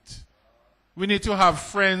private. We need to have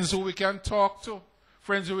friends who we can talk to,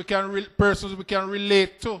 persons we can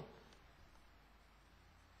relate to.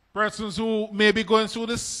 Persons who may be going through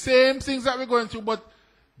the same things that we're going through, but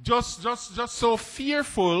just so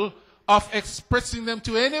fearful of expressing them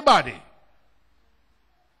to anybody.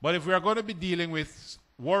 But if we are going to be dealing with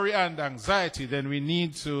worry and anxiety, then we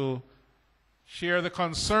need to share the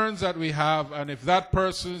concerns that we have, and if that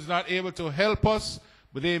person is not able to help us,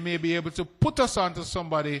 but they may be able to put us onto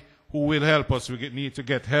somebody who will help us, we need to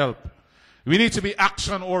get help. We need to be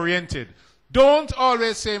action-oriented. Don't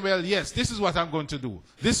always say, well, yes, this is what I'm going to do.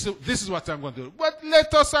 This is what I'm going to do. But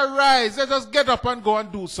let us arise. Let us get up and go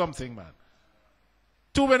and do something, man.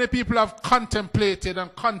 Too many people have contemplated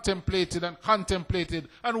and contemplated and contemplated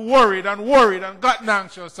and worried and gotten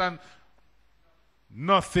anxious and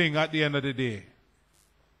nothing at the end of the day.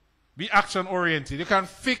 Be action-oriented. You can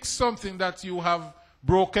fix something that you have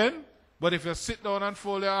broken, but if you sit down and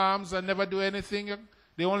fold your arms and never do anything,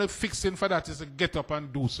 the only fixing for that is to get up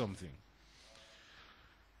and do something.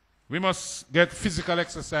 We must get physical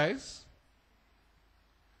exercise.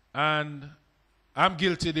 And I'm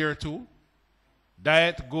guilty there too.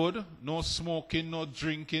 Diet good, no smoking, no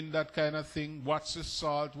drinking, that kind of thing. Watch the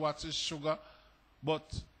salt, watch the sugar.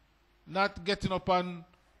 But not getting up and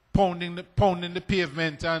pounding the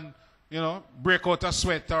pavement and, break out a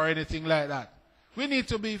sweat or anything like that. We need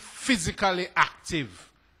to be physically active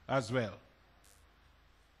as well.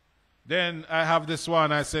 Then I have this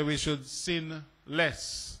one, I say we should sin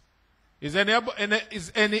less. Is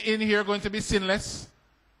any in here going to be sinless?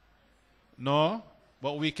 No,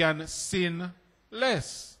 but we can sin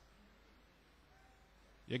less.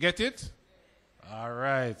 You get it? All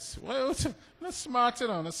right. Well, that's smart,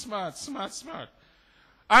 That's smart.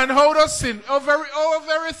 And how does sin? Our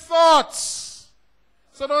very thoughts.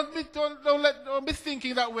 So don't be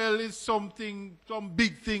thinking that, well, it's some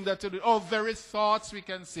big thing that to do. Our very thoughts we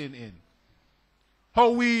can sin in.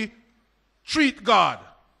 How we treat God,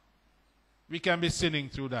 we can be sinning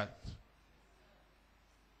through that.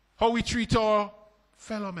 How we treat our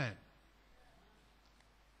fellow men.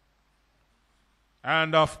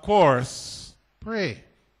 And of course, pray.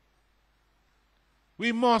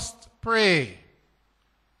 We must pray.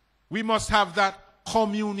 We must have that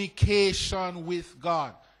communication with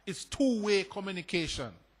God. It's two-way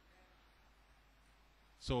communication.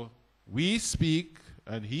 So we speak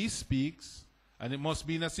and he speaks, and it must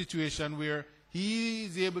be in a situation where he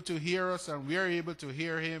is able to hear us and we are able to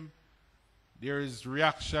hear him. There is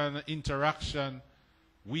reaction, interaction.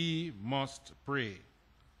 We must pray.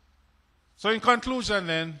 So in conclusion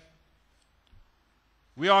then,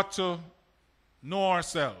 we ought to know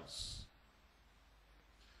ourselves.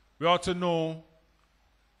 We ought to know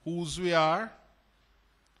whose we are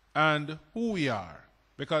and who we are,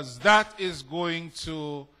 because that is going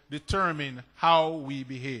to determine how we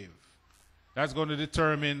behave. That's going to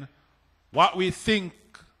determine what we think,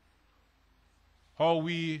 how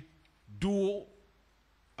we do,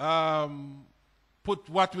 put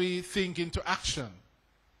what we think into action.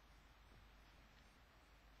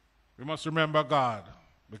 We must remember God,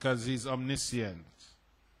 because he's omniscient.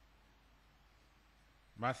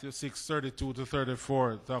 Matthew 6:32 to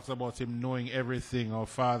 34 talks about him knowing everything. Our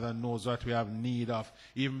Father knows what we have need of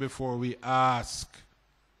even before we ask.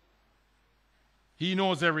 He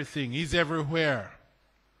knows everything. He's everywhere.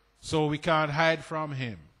 So we can't hide from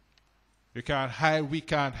him. We can't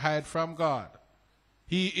hide from God.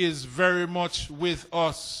 He is very much with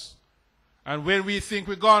us. And when we think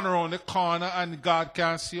we're gone around the corner and God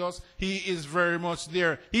can't see us, he is very much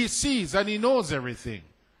there. He sees and he knows everything.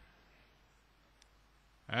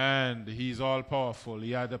 And he's all powerful.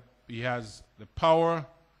 He has the power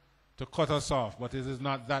to cut us off. But it is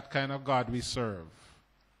not that kind of God we serve.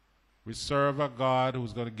 We serve a God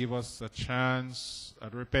who's going to give us a chance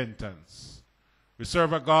at repentance. We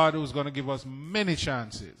serve a God who's going to give us many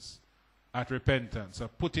chances at repentance,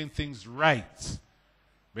 of putting things right.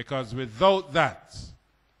 Because without that,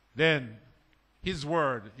 then his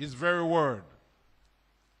word, his very word,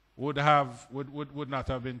 would not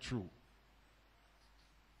have been true.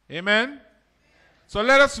 Amen? So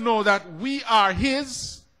let us know that we are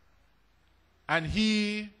his and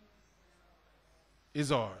he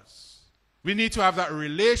is ours. We need to have that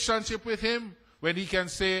relationship with him when he can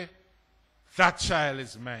say, that child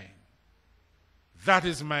is mine. That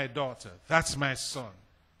is my daughter. That's my son,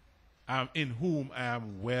 in whom I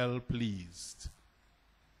am well pleased.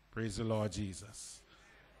 Praise the Lord Jesus.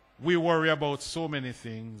 We worry about so many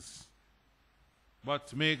things.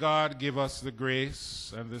 But may God give us the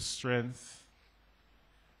grace and the strength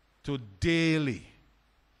to daily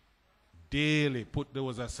put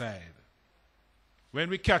those aside. When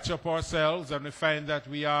we catch up ourselves and we find that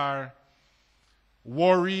we are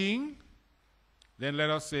worrying, then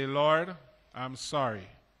let us say, Lord, I'm sorry.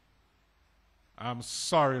 I'm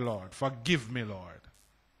sorry, Lord. Forgive me, Lord.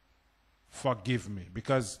 Forgive me.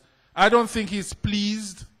 Because I don't think he's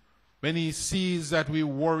pleased when he sees that we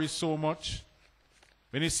worry so much.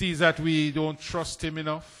 When he sees that we don't trust him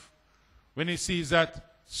enough, when he sees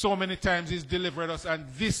that so many times he's delivered us and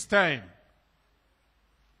this time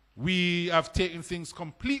we have taken things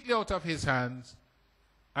completely out of his hands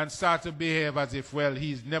and start to behave as if, well,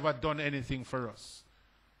 he's never done anything for us.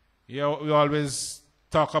 You know, we always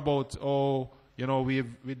talk about,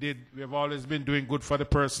 we've always been doing good for the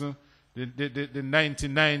person. The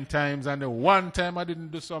 99 times and the one time I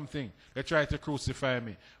didn't do something, they tried to crucify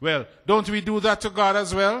me. Well, don't we do that to God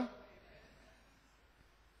as well?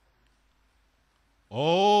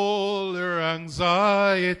 All your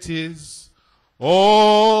anxieties,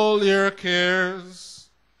 all your cares,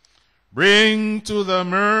 bring to the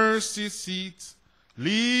mercy seat,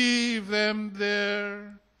 leave them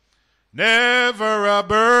there. Never a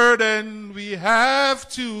burden we have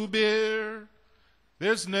to bear.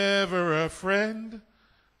 There's never a friend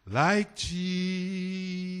like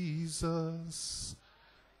Jesus.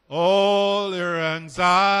 All your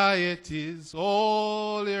anxieties,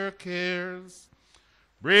 all your cares,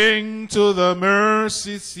 bring to the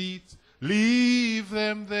mercy seat, leave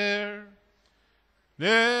them there.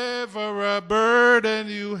 Never a burden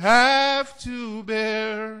you have to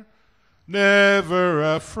bear. Never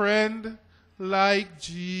a friend like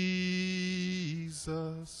Jesus.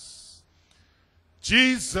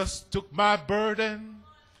 Jesus took my burden,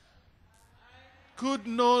 could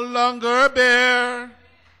no longer bear.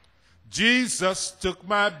 Jesus took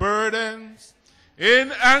my burdens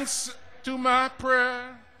in answer to my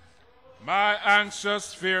prayer. My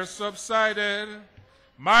anxious fear subsided,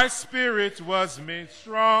 my spirit was made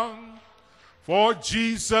strong. For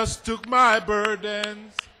Jesus took my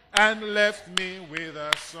burdens and left me with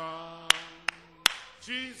a song.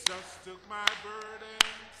 Jesus took my burdens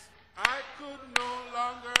I could no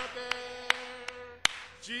longer bear.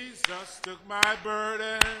 Jesus took my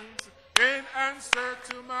burdens in answer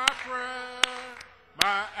to my prayer.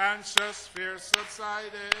 My anxious fear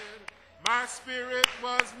subsided, my spirit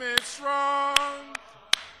was made strong.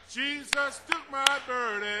 Jesus took my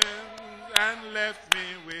burdens and left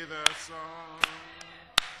me with a song.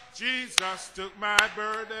 Jesus took my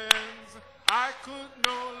burdens I could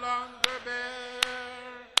no longer bear.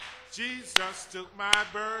 Jesus took my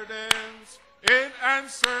burdens in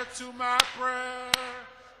answer to my prayer.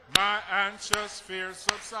 My anxious fear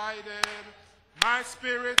subsided, my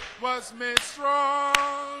spirit was made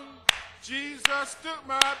strong. Jesus took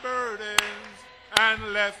my burdens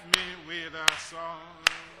and left me with a song.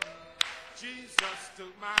 Jesus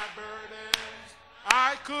took my burdens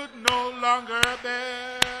I could no longer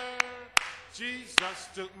bear. Jesus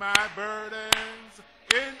took my burdens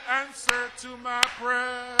in answer to my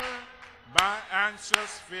prayer. My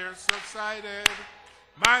anxious fear subsided,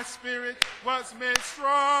 my spirit was made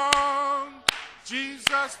strong.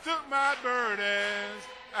 Jesus took my burdens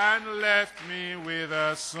and left me with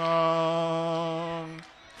a song.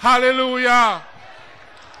 Hallelujah.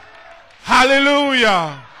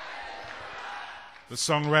 Hallelujah. The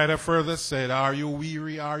songwriter further said, are you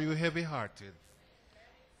weary? Are you heavy-hearted?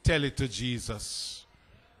 Tell it to Jesus.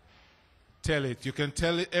 Tell it. You can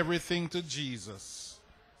tell it everything to Jesus.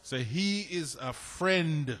 Say, he is a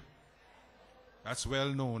friend. That's well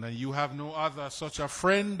known. And you have no other such a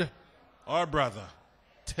friend or brother.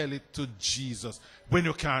 Tell it to Jesus. When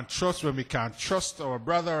you can't trust, when we can't trust our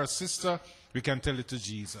brother or sister, we can tell it to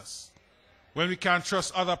Jesus. When we can't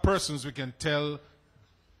trust other persons, we can tell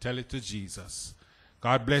it to Jesus.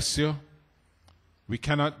 God bless you. We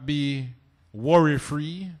cannot be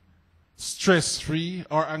worry-free, stress-free,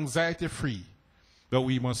 or anxiety-free. But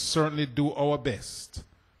we must certainly do our best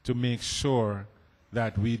to make sure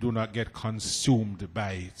that we do not get consumed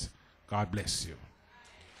by it. God bless you.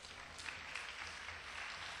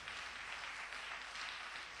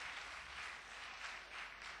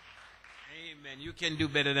 Amen. You can do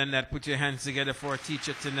better than that. Put your hands together for our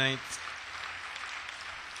teacher tonight.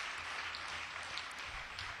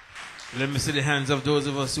 Let me see the hands of those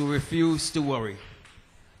of us who refuse to worry.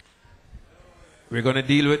 We're going to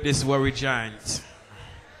deal with this worry giant.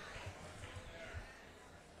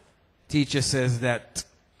 Teacher says that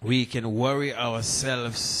we can worry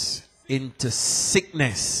ourselves into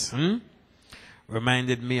sickness.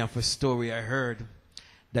 Reminded me of a story I heard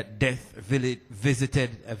that Death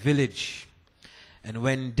visited a village. And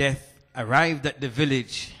when Death arrived at the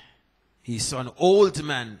village, he saw an old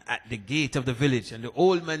man at the gate of the village. And the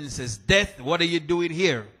old man says, Death, what are you doing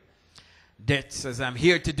here? Death says, I'm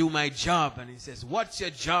here to do my job. And he says, what's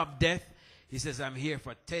your job, Death? He says, I'm here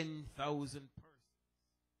for 10,000 persons.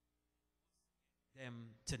 Them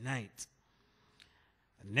tonight.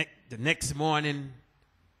 The next morning,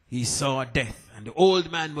 he saw Death. And the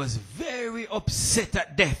old man was very upset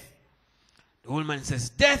at Death. The old man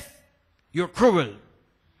says, Death, you're cruel.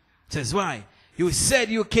 Says, why? You said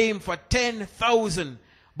you came for 10,000,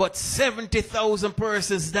 but 70,000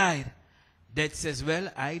 persons died. Death says, well,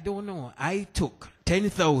 I don't know. I took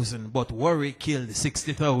 10,000, but worry killed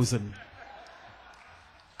 60,000.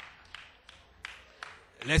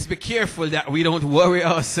 Let's be careful that we don't worry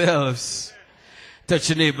ourselves. Touch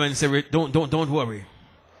your neighbor and say, don't worry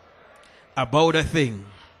about a thing.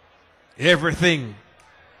 Everything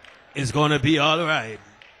is going to be all right.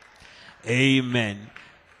 Amen.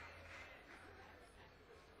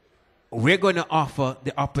 We're going to offer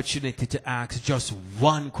the opportunity to ask just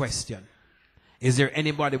one question. Is there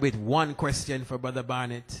anybody with one question for Brother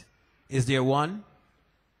Barnett? Is there one?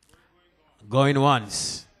 Going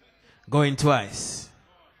once. Going twice.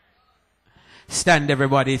 Stand,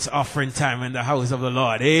 everybody. It's offering time in the house of the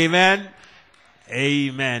Lord. Amen.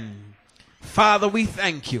 Amen. Father, we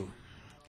thank you